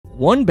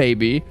one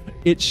baby,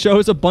 it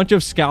shows a bunch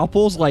of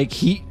scalpels like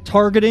heat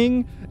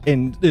targeting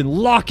and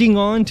locking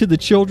on to the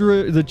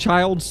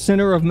child's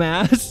center of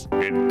mass.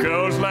 It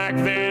goes like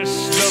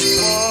this: the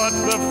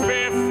fourth, the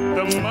fifth,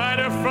 the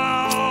minor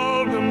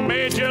fall, the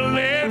major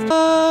lift.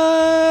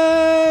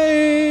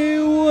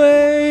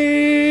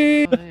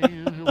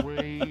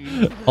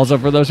 Also,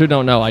 for those who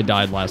don't know, I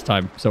died last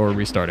time, so we're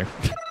restarting.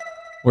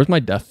 Where's my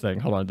death thing?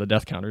 Hold on, the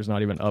death counter's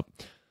not even up.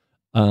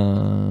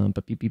 I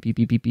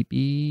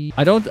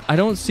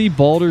don't see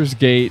Baldur's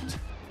Gate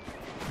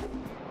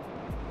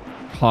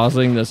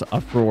causing this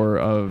uproar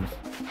of,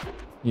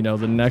 you know,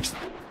 the next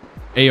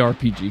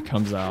ARPG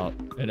comes out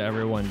and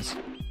everyone's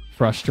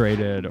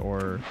frustrated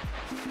or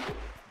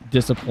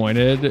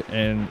disappointed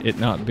and it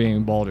not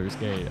being Baldur's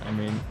Gate. I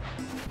mean,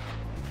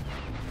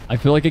 I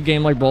feel like a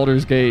game like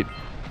Baldur's Gate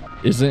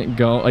isn't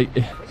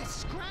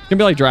it's gonna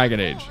be like Dragon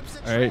Age.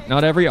 All right,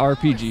 not every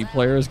RPG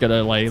player is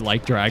gonna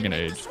like Dragon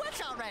Age.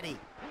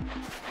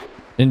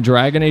 And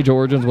Dragon Age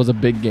Origins was a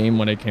big game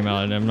when it came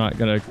out, and I'm not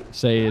gonna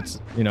say it's,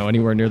 you know,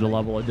 anywhere near the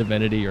level of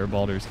Divinity or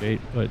Baldur's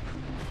Gate, but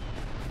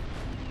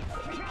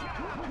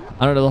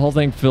I don't know. The whole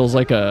thing feels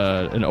like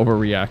an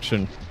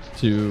overreaction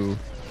to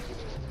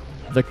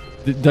the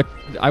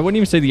I wouldn't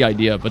even say the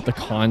idea, but the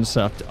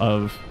concept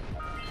of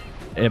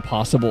a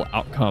possible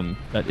outcome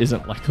that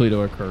isn't likely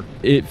to occur.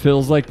 It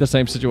feels like the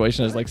same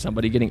situation as like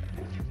somebody getting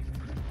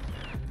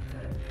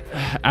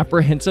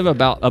apprehensive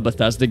about a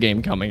Bethesda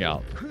game coming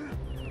out.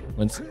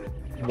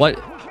 What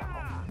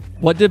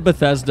did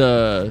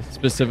Bethesda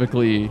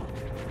specifically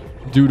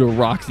do to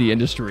rock the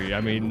industry?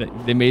 I mean,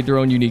 they made their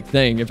own unique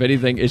thing. If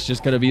anything, it's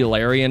just going to be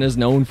Larian is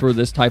known for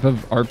this type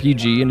of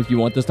RPG, and if you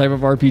want this type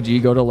of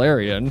RPG, go to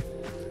Larian.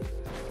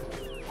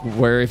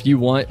 Where if you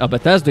want a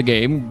Bethesda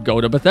game,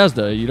 go to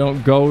Bethesda. You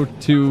don't go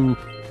to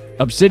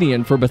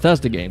Obsidian for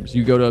Bethesda games.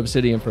 You go to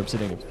Obsidian for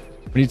Obsidian games.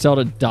 We need to tell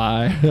to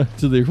die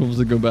to the equals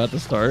to go back to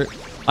start.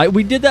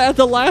 We did that at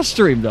the last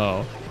stream,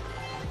 though.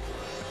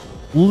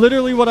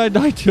 Literally what I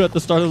died to at the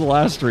start of the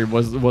last stream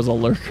was a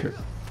lurker.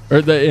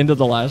 Or the end of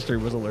the last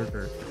stream was a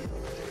lurker.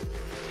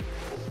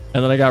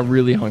 And then I got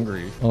really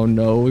hungry. Oh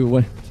no, we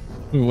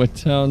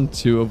went down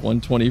 2 of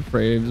 120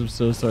 frames. I'm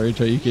so sorry,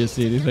 Trey, you can't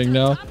see anything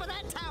now.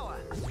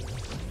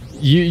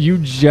 You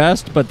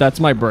jest, but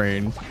that's my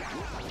brain.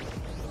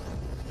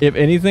 If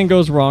anything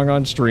goes wrong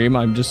on stream,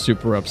 I'm just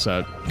super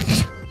upset.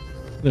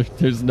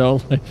 There's no,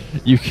 like,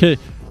 you can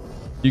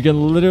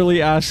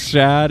literally ask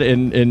Shad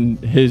in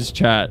his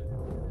chat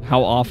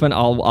how often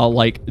I'll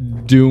like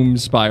doom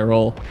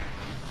spiral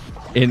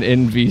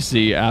in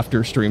VC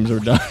after streams are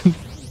done.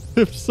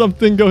 If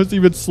something goes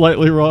even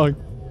slightly wrong,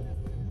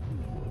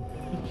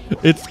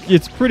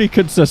 it's pretty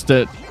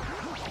consistent.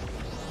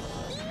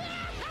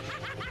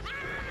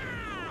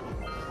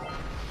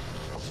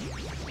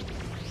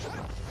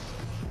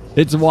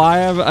 It's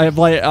why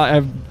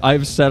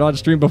I've said on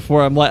stream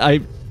before, I'm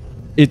like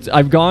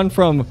I've gone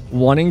from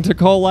wanting to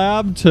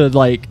collab to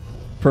like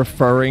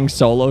preferring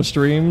solo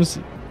streams,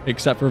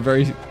 except for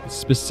very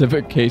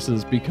specific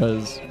cases,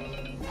 because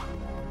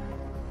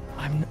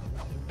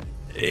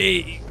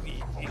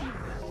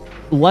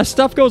less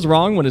stuff goes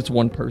wrong when it's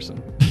one person.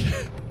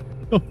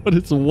 When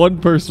it's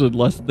one person,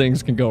 less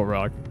things can go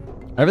wrong.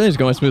 Everything's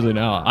going smoothly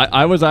now.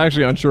 I was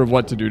actually unsure of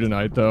what to do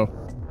tonight, though.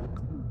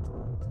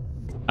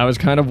 I was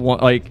kind of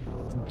like,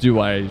 do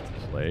I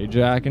play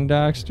Jak and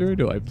Daxter?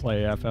 Do I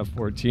play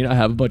FF14? I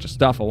have a bunch of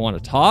stuff I want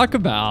to talk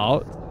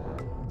about.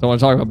 So I want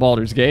to talk about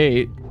Baldur's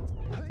Gate.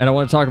 And I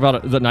want to talk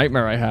about the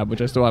nightmare I had, which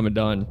I still haven't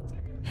done.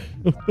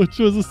 Which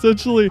was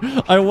essentially,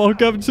 I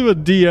woke up to a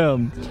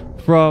DM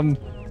from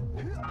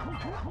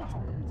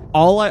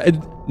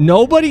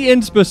nobody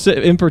in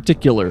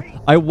particular.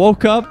 I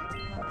woke up,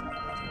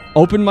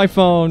 opened my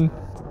phone,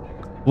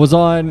 was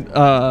on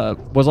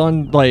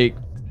like,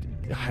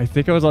 I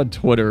think I was on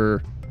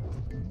Twitter,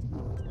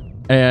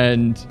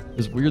 and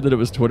it's weird that it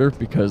was Twitter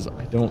because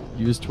I don't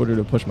use Twitter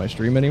to push my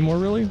stream anymore,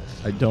 really.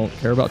 I don't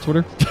care about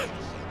Twitter.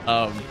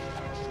 I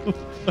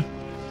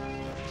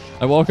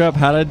woke up,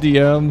 had a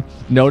DM,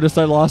 noticed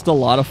I lost a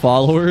lot of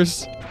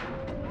followers,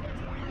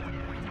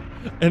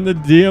 and the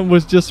DM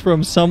was just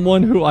from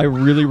someone who I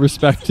really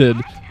respected.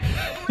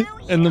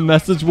 And the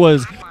message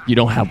was, you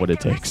don't have what it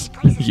takes.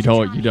 You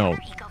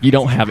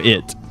don't have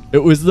it.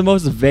 It was the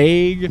most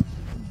vague,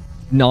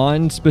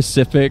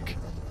 non-specific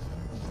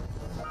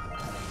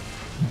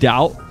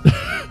doubt.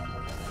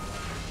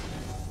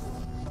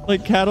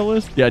 Like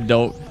Catalyst? Yeah,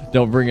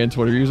 don't bring in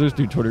Twitter users.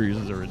 Dude, Twitter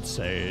users are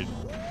insane.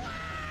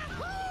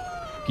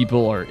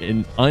 People are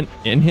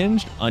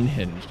unhinged on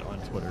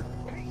Twitter.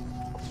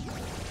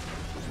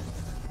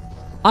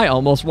 I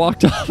almost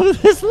walked off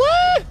of this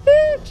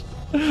ledge.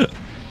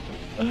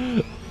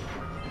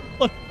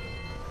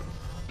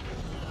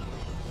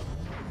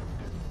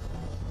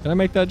 Can I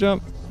make that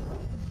jump?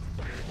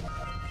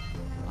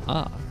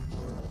 Ah.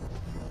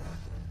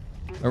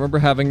 I remember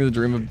having the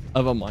dream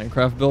of a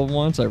Minecraft build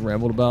once. I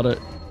rambled about it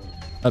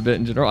a bit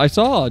in general. I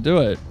saw do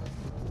it.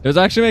 It was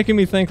actually making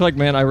me think, like,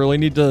 man, I really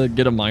need to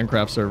get a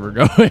Minecraft server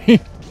going.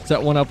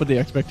 Set one up with the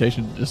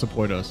expectation to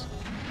disappoint us.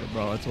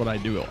 Bro, that's what I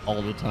do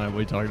all the time. What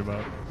are you talking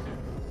about?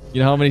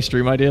 You know how many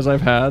stream ideas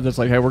I've had that's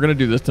like, hey, we're going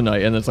to do this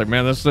tonight. And it's like,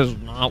 man, this is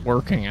not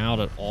working out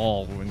at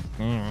all.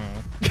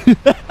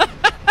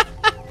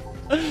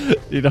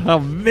 You know how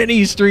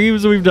many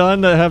streams we've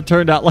done that have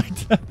turned out like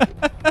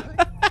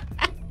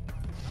that?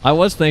 I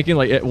was thinking,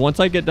 like, once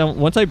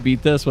I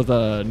beat this with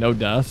no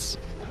deaths,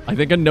 I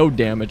think a no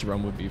damage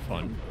run would be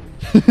fun.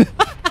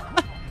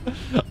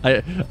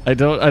 I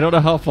don't know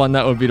how fun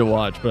that would be to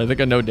watch, but I think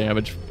a no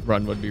damage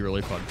run would be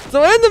really fun.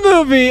 So in the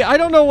movie, I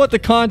don't know what the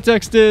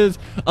context is.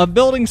 A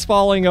building's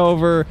falling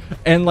over,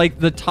 and like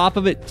the top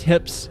of it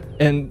tips,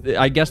 and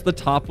I guess the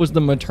top was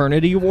the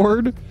maternity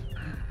ward.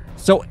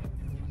 So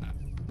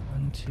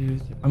 1, 2,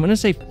 3, I'm gonna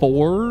say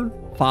 4,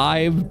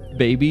 5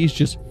 babies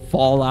just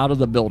fall out of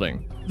the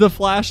building. The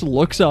Flash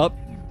looks up,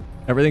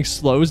 everything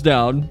slows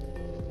down,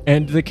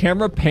 and the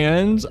camera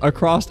pans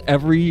across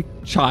every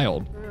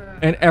child.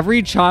 And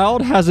every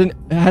child has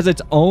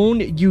its own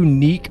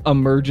unique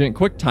emergent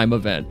QuickTime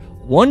event.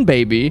 One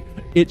baby,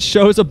 it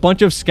shows a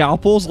bunch of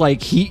scalpels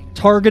like heat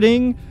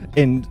targeting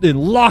and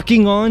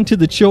locking on to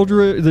the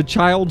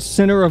child's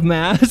center of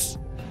mass.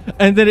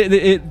 And then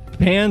it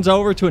pans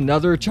over to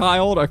another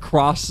child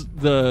across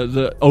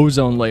the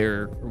ozone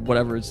layer, or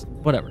whatever.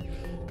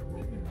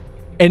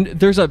 And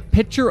there's a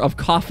picture of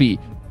coffee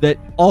that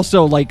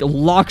also like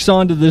locks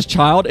onto this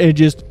child and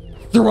just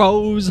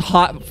throws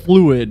hot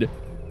fluid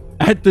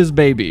at this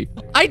baby.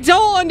 I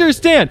don't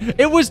understand.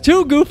 It was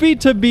too goofy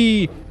to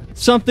be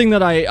something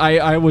that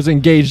I was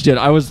engaged in.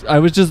 I was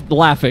just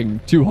laughing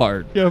too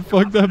hard. Yeah,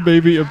 fuck that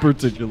baby in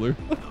particular.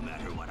 No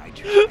matter what I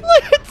do,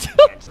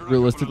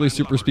 Realistically,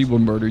 super speed will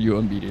murder you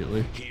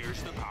immediately.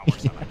 here's the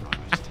powers that I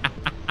promised.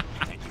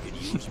 And you can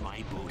use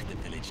my boat at the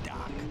village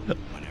dock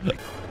whenever.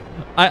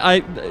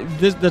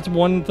 That's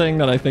one thing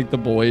that I think The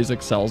Boys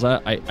excels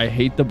at. I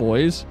hate The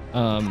Boys.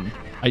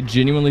 I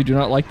genuinely do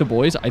not like The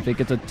Boys. I think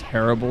it's a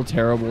terrible,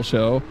 terrible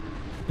show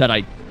that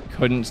I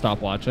couldn't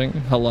stop watching.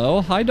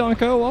 Hello? Hi,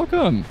 Donko.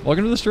 Welcome.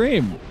 Welcome to the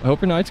stream. I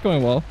hope your night's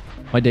going well.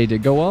 My day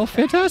did go well.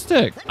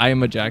 Fantastic. I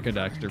am a Jak and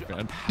Daxter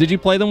fan. Did you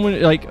play them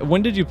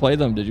when did you play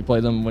them? Did you play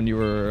them when you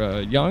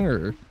were young,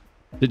 or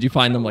did you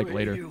find them like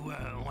later?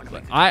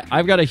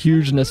 I've got a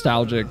huge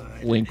nostalgic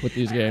link with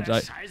these games.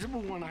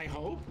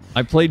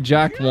 I played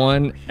Jak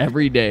 1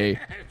 every day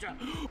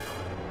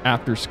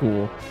after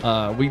school.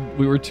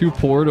 We were too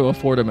poor to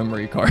afford a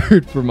memory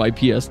card for my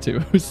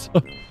PS2.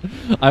 So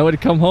I would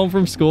come home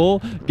from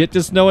school, get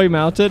to Snowy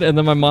Mountain, and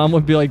then my mom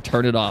would be like,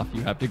 turn it off.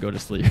 You have to go to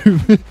sleep.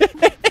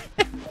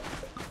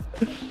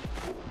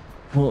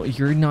 Well,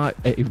 you're not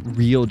a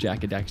real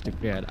Jak and Daxter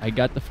fan. I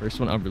got the first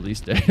one on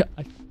release day.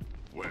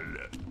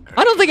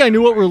 I don't think I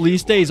knew what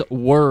release days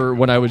were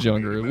when I was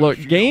younger. Look,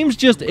 games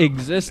just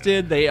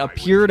existed. They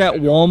appeared at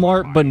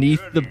Walmart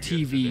beneath the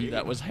TV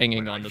that was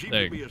hanging on the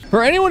thing.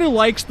 For anyone who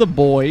likes The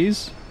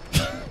Boys,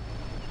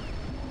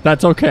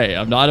 that's okay.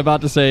 I'm not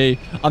about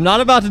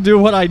to do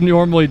what I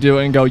normally do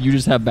and go, you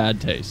just have bad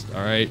taste,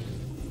 all right?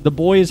 The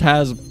Boys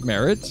has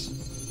merits.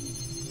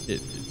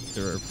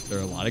 There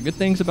are a lot of good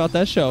things about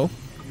that show.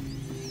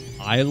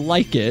 I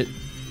like it,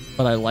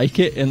 but I like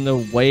it in the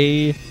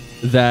way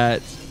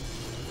that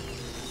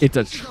it's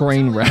a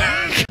train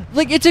wreck.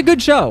 Like, it's a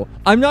good show.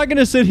 I'm not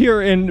gonna sit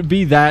here and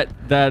be that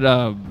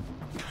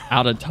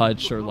out of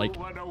touch or like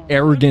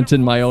arrogant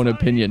in my own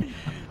opinion.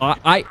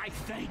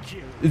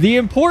 The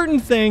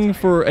important thing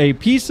for a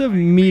piece of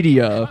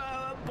media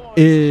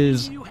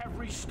is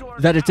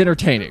that it's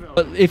entertaining.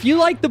 But if you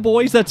like The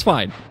Boys, that's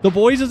fine. The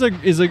Boys is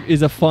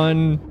a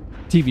fun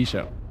TV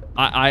show.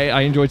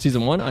 I enjoyed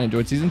season 1. I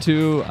enjoyed season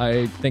 2.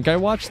 I think I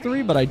watched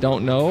 3, but I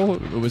don't know.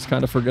 It was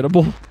kind of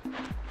forgettable.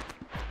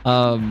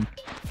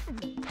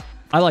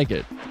 I like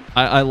it.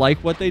 I like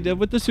what they did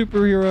with the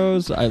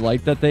superheroes. I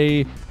like that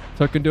they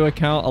took into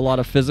account a lot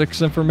of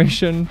physics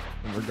information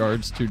in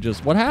regards to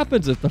just what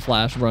happens if the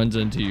Flash runs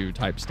into you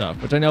type stuff,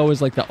 which I know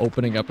is like the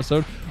opening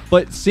episode.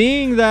 But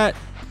seeing that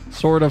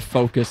sort of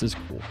focus is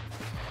cool.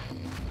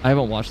 I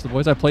haven't watched The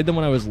Boys. I played them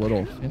when I was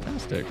little.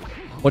 Fantastic.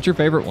 What's your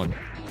favorite one?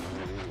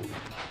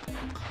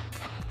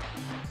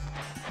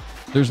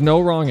 There's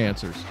no wrong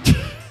answers.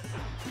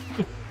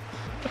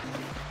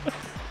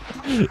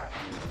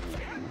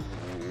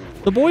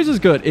 The Boys is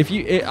good.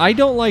 I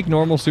don't like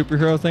normal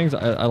superhero things.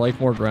 I like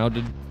more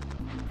grounded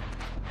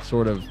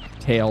sort of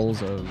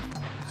tales of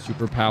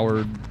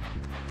superpowered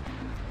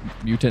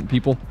mutant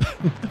people.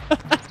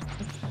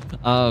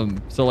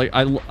 So like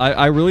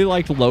I really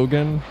liked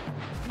Logan.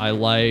 I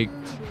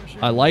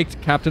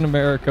liked Captain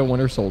America: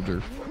 Winter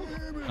Soldier.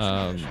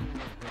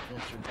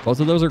 Both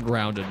of those are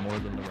grounded more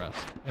than the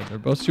rest, and they're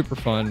both super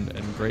fun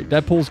and great.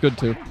 Deadpool's good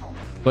too,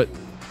 but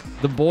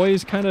The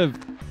Boys kind of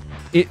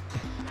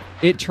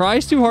it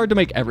tries too hard to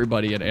make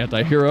everybody an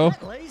anti-hero.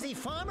 Lazy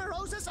farmer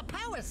owes us a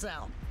power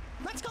cell.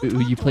 Let's go.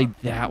 Ooh, you played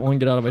that one?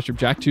 Get out of my stream.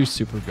 Jak 2 is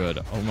super good.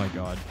 Oh my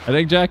god. I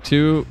think Jak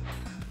 2.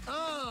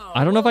 Oh,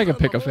 I don't know if I can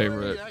pick a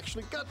favorite.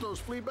 Actually got those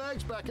flea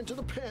bags back into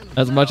the pen.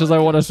 As much as I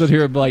want to sit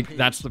here and be like,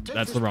 that's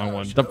the wrong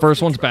one. The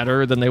first one's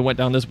better. Then they went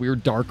down this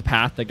weird dark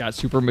path that got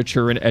super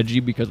mature and edgy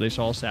because they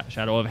saw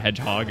Shadow of a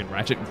Hedgehog and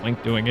Ratchet and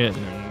Clank doing it,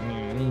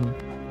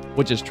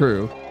 which is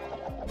true.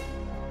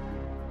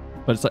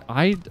 But it's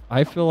like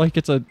I feel like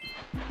it's a.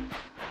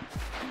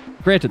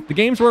 Granted, the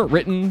games weren't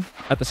written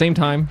at the same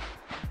time,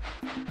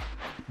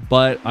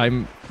 but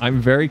I'm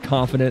very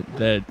confident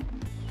that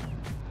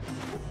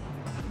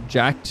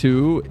Jak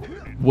 2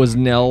 was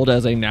nailed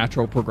as a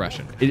natural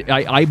progression.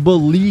 I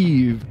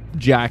believe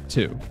Jak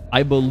 2.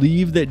 I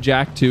believe that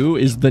Jak 2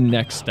 is the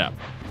next step,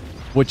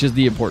 which is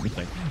the important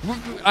thing.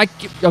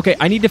 Okay,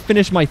 I need to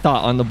finish my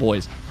thought on the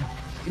boys.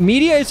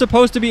 Media is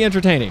supposed to be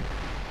entertaining.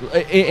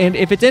 And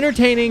if it's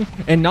entertaining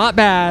and not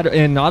bad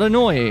and not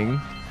annoying,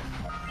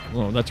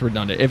 well, that's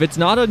redundant. If it's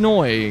not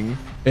annoying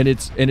and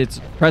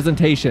its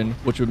presentation,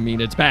 which would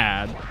mean it's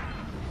bad,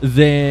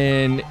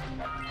 then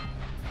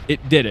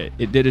it did it.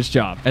 It did its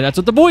job. And that's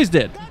what the boys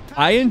did.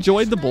 I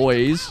enjoyed the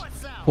boys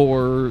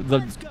for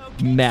the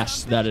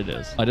mess that it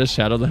is. Why does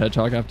Shadow the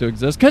Hedgehog have to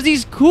exist? Because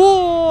he's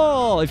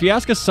cool! If you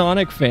ask a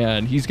Sonic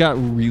fan, he's got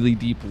really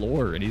deep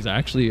lore, and he's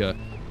actually a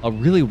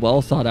really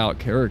well thought out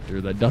character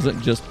that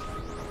doesn't just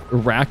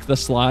rack the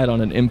slide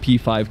on an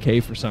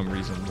MP5K for some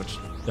reason, which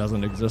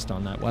doesn't exist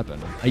on that weapon.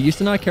 I used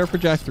to not care for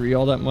Jak 3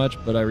 all that much,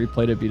 but I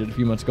replayed it, beat it a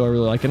few months ago. I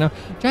really like it now.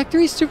 Jak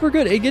 3 is super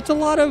good. It gets a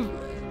lot of...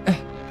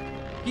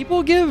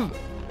 people give...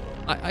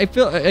 I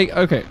feel...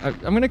 Okay, I'm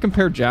going to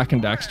compare Jak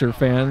and Daxter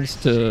fans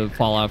to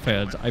Fallout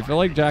fans. I feel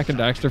like Jak and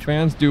Daxter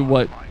fans do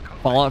what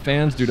Fallout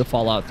fans do to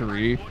Fallout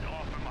 3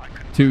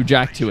 to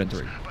Jak 2 and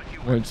 3.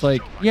 Where it's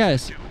like,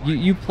 yes,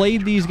 you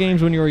played these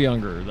games when you were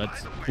younger.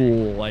 That's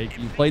cool. Like,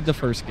 you played the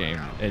first game,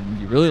 and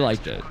you really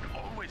liked it.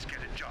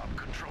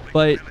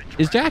 But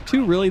is Jak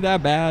 2 really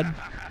that bad?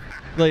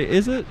 Like,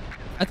 is it?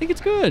 I think it's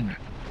good.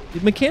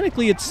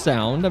 Mechanically, it's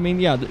sound. I mean,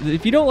 yeah,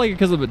 if you don't like it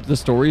because the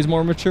story is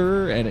more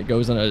mature and it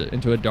goes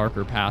into a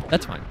darker path,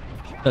 that's fine.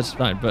 That's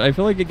fine. But I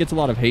feel like it gets a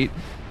lot of hate.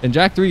 And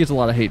Jak 3 gets a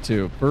lot of hate,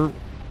 too. For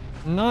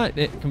not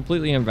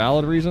completely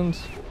invalid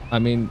reasons. I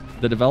mean,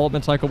 the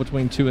development cycle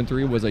between 2 and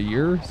 3 was a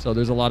year, so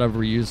there's a lot of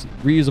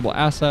reusable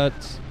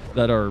assets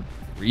that are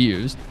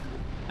reused.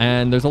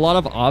 And there's a lot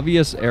of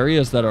obvious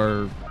areas that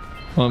are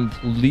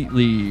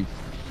completely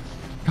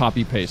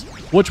copy-paste,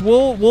 which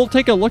we'll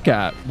take a look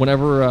at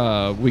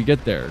whenever we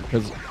get there,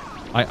 because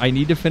I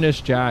need to finish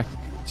Jak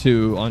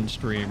 2 on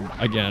stream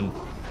again,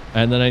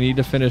 and then I need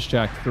to finish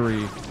Jak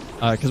 3,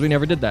 because we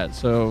never did that.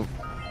 So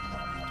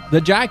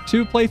the Jak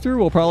 2 playthrough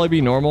will probably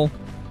be normal,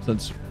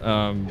 since...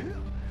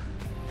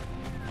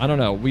 I don't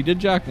know. We did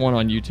Jak 1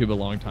 on YouTube a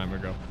long time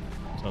ago.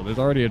 So there's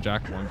already a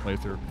Jak 1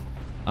 playthrough.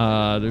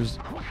 There's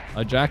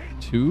a Jak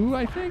 2,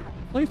 I think,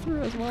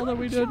 playthrough as well that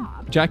we did.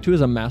 Jak 2 is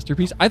a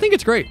masterpiece. I think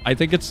it's great. I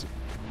think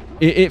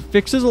it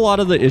fixes a lot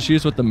of the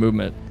issues with the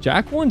movement.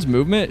 Jak 1's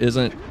movement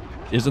isn't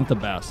the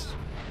best.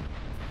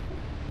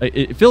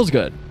 It feels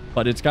good,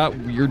 but it's got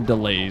weird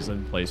delays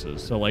in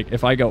places. So like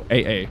if I go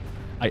AA,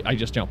 I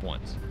just jump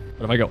once.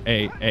 But if I go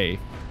AA,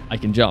 I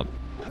can jump.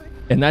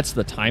 And that's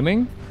the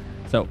timing.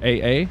 So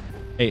AA,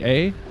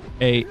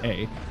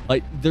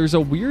 like there's a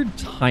weird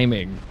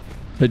timing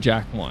to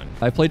Jak 1.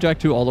 I played Jak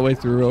 2 all the way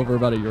through over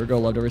about a year ago,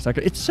 loved every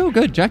second. It's so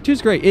good. Jak 2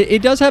 is great.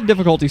 It does have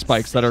difficulty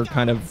spikes that are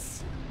kind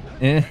of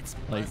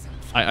like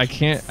I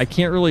can't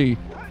really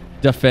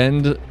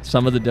defend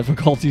some of the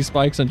difficulty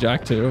spikes in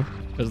Jak 2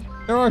 because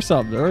there are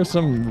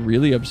some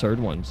really absurd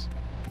ones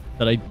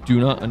that I do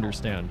not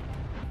understand.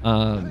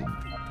 And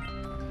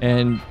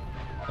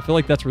I feel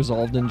like that's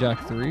resolved in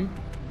Jak 3.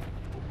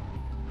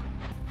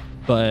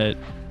 But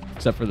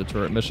except for the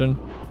turret mission.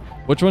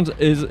 Which one's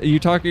you're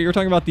talking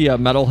about the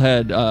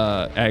metalhead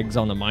eggs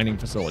on the mining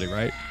facility,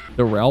 right?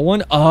 The rail one?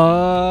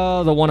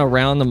 The one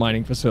around the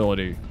mining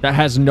facility that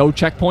has no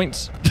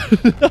checkpoints.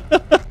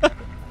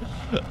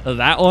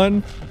 That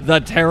one? The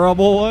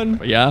terrible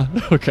one? Yeah,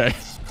 okay.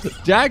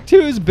 Jak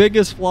 2's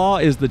biggest flaw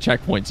is the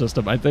checkpoint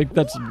system. I think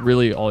that's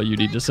really all you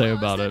need to say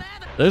about it.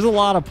 There's a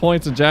lot of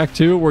points in Jak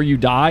 2 where you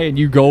die and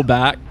you go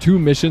back 2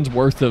 missions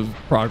worth of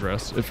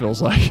progress, it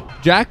feels like.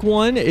 Jak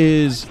 1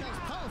 is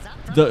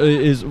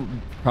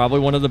probably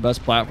one of the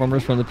best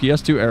platformers from the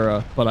PS2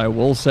 era, but I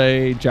will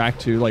say Jak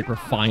 2 like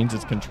refines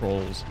its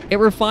controls. It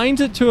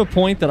refines it to a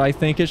point that I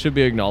think it should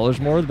be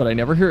acknowledged more, but I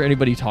never hear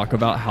anybody talk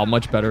about how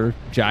much better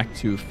Jak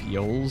 2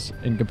 feels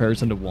in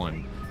comparison to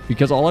 1.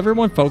 Because all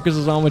everyone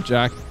focuses on with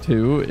Jak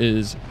 2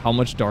 is how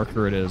much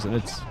darker it is, and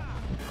it's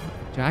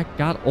Jak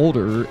got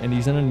older and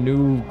he's in a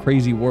new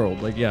crazy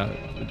world. Like, yeah,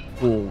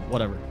 cool,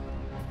 whatever.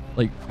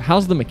 Like,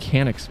 how's the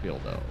mechanics feel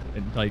though?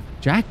 And like,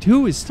 Jak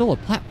 2 is still a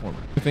platformer.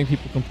 I think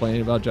people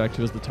complaining about Jak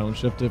 2 is the tone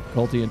shift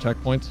difficulty and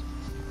checkpoints.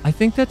 I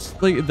think that's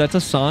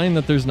a sign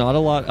that there's not a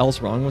lot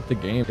else wrong with the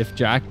game. If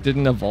Jak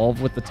didn't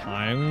evolve with the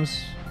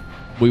times,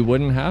 we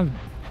wouldn't have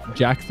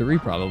Jak 3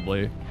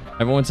 probably.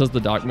 Everyone says the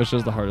dock mission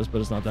is the hardest,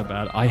 but it's not that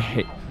bad. I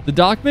hate the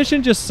dock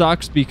mission. Just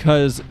sucks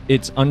because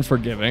it's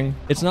unforgiving.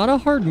 It's not a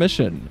hard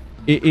mission.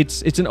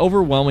 It's an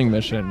overwhelming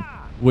mission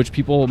which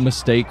people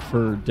mistake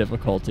for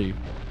difficulty,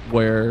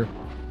 where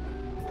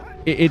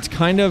it's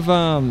kind of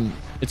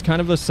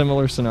a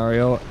similar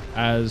scenario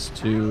as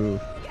to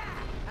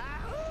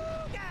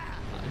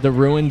the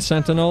Ruined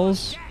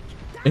Sentinels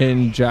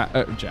in Jak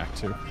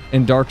 2,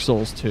 in Dark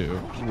Souls 2,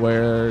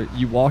 where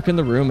you walk in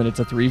the room and it's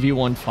a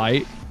 3v1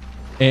 fight,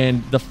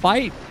 and the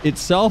fight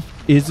itself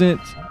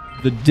isn't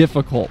the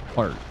difficult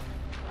part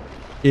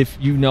if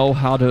you know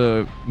how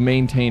to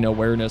maintain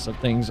awareness of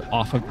things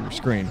off of your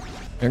screen.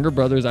 Younger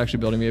brother is actually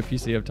building me a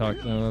PC. I've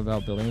talked to him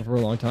about building it for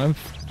a long time.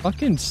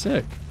 Fucking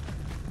sick.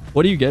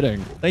 What are you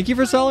getting? Thank you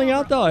for selling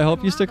out, though. I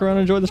hope you stick around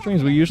and enjoy the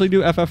streams. We usually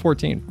do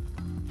FF14.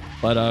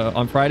 But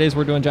on Fridays,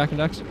 we're doing Jak and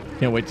Daxter.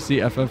 Can't wait to see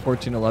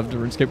FF14. I love to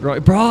RuneScape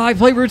growing. Bro, I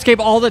play RuneScape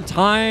all the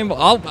time.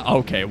 Oh,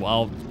 okay,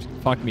 well,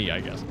 fuck me,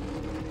 I guess.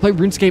 Play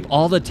RuneScape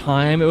all the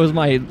time. It was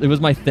my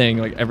thing,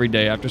 like every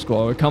day after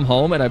school. I would come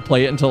home and I'd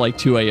play it until like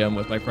 2 a.m.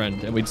 with my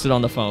friend, and we'd sit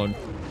on the phone.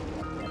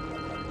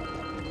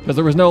 Because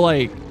there was no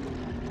like...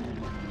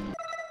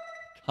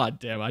 God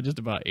damn, I just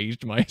about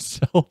aged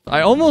myself.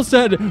 I almost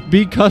said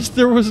because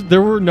there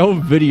were no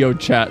video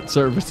chat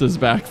services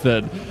back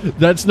then.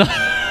 That's not...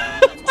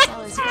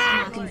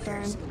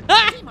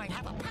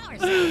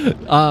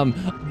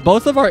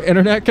 Both of our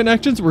internet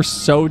connections were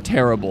so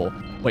terrible.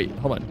 Wait,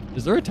 hold on.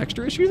 Is there a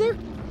texture issue there?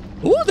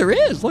 Oh, there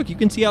is. Look, you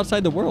can see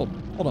outside the world.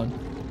 Hold on.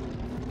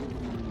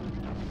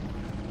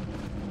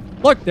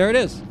 Look, there it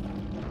is.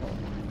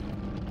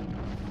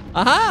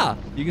 Aha!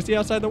 You can see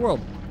outside the world.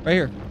 Right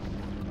here.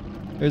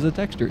 There's a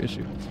texture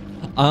issue.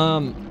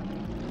 But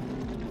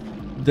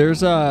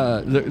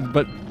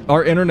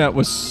our internet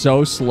was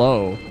so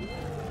slow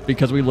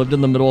because we lived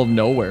in the middle of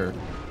nowhere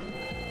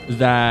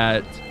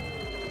that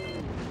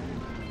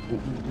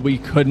we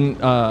couldn't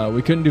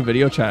do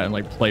video chat and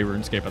like play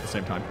RuneScape at the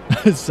same time.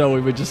 So we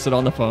would just sit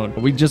on the phone.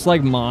 We just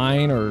like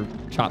mine or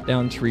chop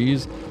down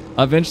trees.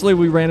 Eventually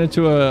we ran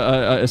into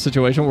a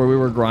situation where we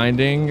were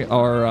grinding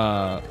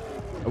our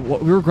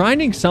we were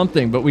grinding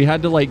something, but we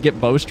had to like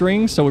get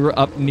bowstrings, so we were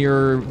up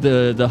near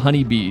the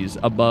honeybees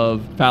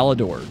above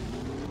Falador,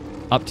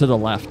 up to the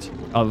left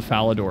of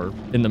Falador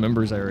in the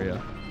members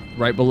area,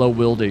 right below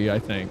Wildy, I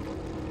think.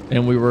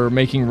 And we were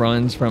making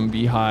runs from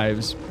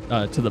beehives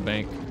to the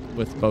bank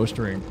with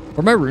bowstring.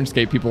 For my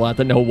RuneScape people out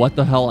that know what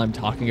the hell I'm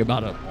talking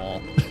about at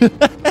all.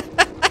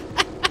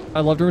 I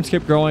loved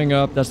RuneScape growing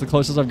up. That's the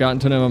closest I've gotten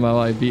to an MMO.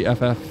 I beat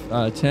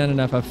FF10 and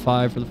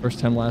FF5 for the first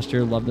time last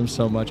year. Loved them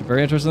so much.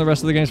 Very interested in the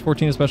rest of the games.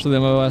 14, especially the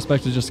MMO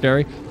aspect, is just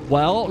scary.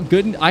 Well,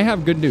 good. I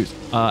have good news.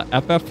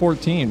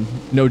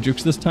 FF14, no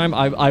jukes this time.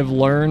 I've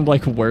learned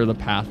like where the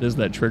path is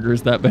that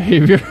triggers that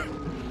behavior.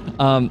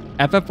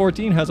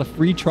 FF14 has a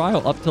free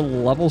trial up to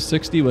level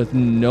 60 with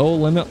no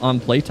limit on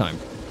playtime.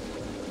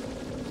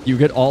 You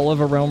get all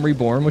of A Realm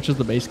Reborn, which is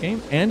the base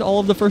game, and all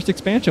of the first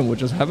expansion,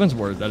 which is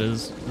Heavensward. That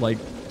is like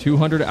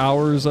 200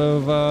 hours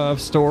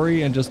of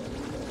story and just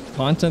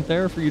content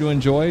there for you to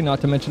enjoy,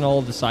 not to mention all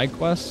of the side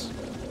quests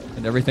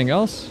and everything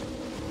else.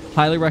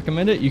 Highly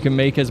recommend it. You can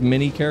make as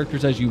many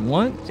characters as you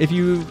want. If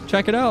you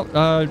check it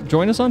out,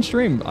 join us on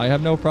stream. I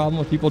have no problem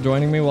with people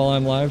joining me while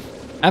I'm live.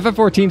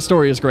 FF14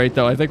 story is great,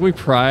 though. I think we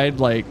cried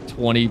like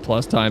 20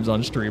 plus times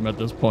on stream at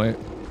this point.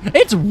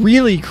 It's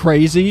really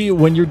crazy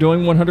when you're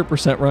doing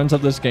 100% runs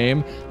of this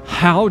game,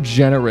 how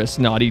generous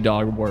Naughty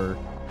Dog were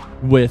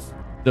with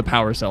the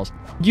power cells.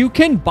 You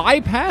can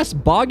bypass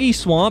Boggy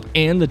Swamp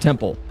and the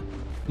Temple.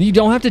 You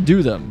don't have to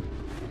do them.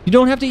 You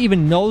don't have to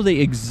even know they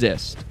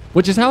exist,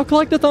 which is how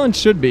Collectathon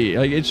should be.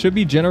 Like, it should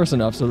be generous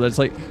enough so that it's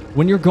like,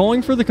 when you're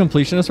going for the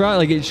completionist route,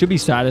 like, it should be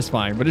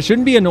satisfying, but it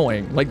shouldn't be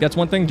annoying. Like, that's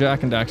one thing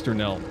Jak and Daxter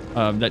know.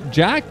 That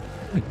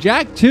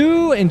Jak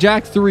 2 and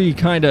Jak 3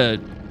 kind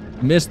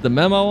of missed the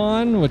memo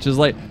on, which is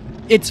like,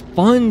 it's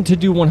fun to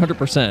do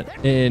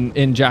 100%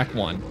 in Jak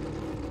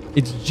 1.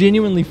 It's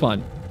genuinely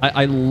fun.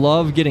 I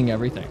love getting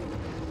everything.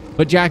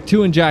 But Jak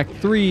 2 and Jak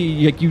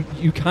 3, like,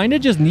 you kind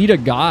of just need a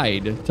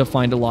guide to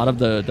find a lot of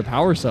the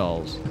power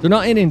cells. They're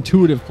not in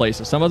intuitive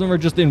places. Some of them are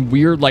just in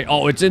weird, like,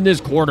 oh, it's in this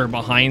corner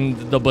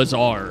behind the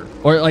bazaar.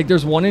 Or like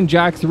there's one in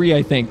Jak 3,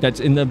 I think, that's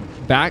in the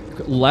back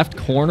left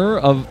corner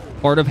of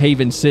part of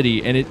Haven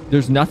City, and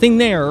there's nothing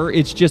there.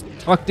 It's just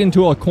tucked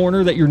into a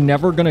corner that you're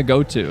never gonna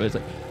go to. It's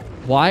like,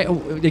 why?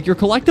 Like, your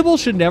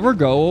collectibles should never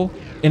go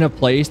in a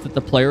place that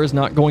the player is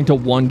not going to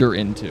wander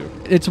into.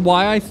 It's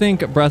why I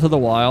think Breath of the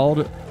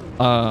Wild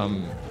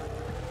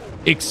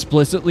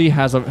explicitly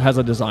has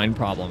a design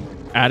problem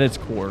at its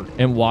core,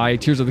 and why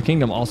Tears of the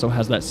Kingdom also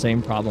has that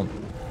same problem.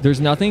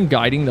 There's nothing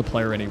guiding the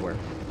player anywhere,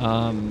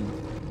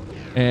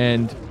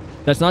 and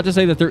that's not to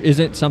say that there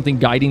isn't something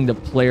guiding the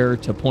player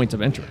to points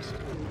of interest,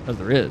 because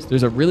there is.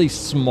 There's a really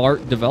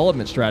smart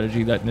development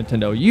strategy that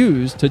Nintendo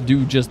used to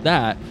do just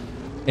that,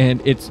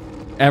 and it's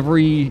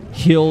every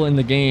hill in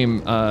the game.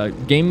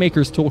 Game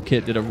Maker's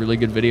Toolkit did a really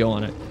good video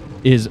on it.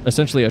 Is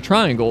essentially a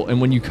triangle,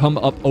 and when you come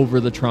up over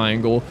the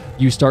triangle,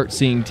 you start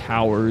seeing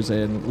towers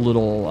and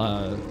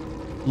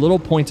little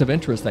points of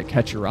interest that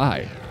catch your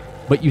eye.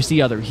 But you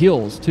see other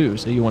hills too,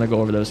 so you want to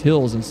go over those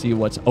hills and see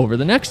what's over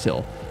the next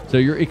hill. So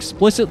you're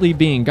explicitly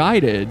being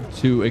guided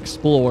to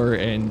explore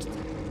and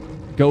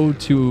go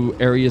to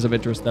areas of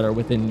interest that are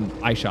within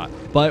eyeshot.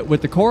 But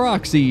with the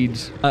Korok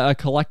seeds, a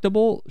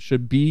collectible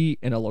should be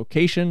in a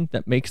location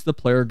that makes the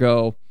player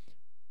go,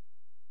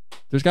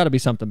 there's got to be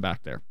something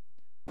back there.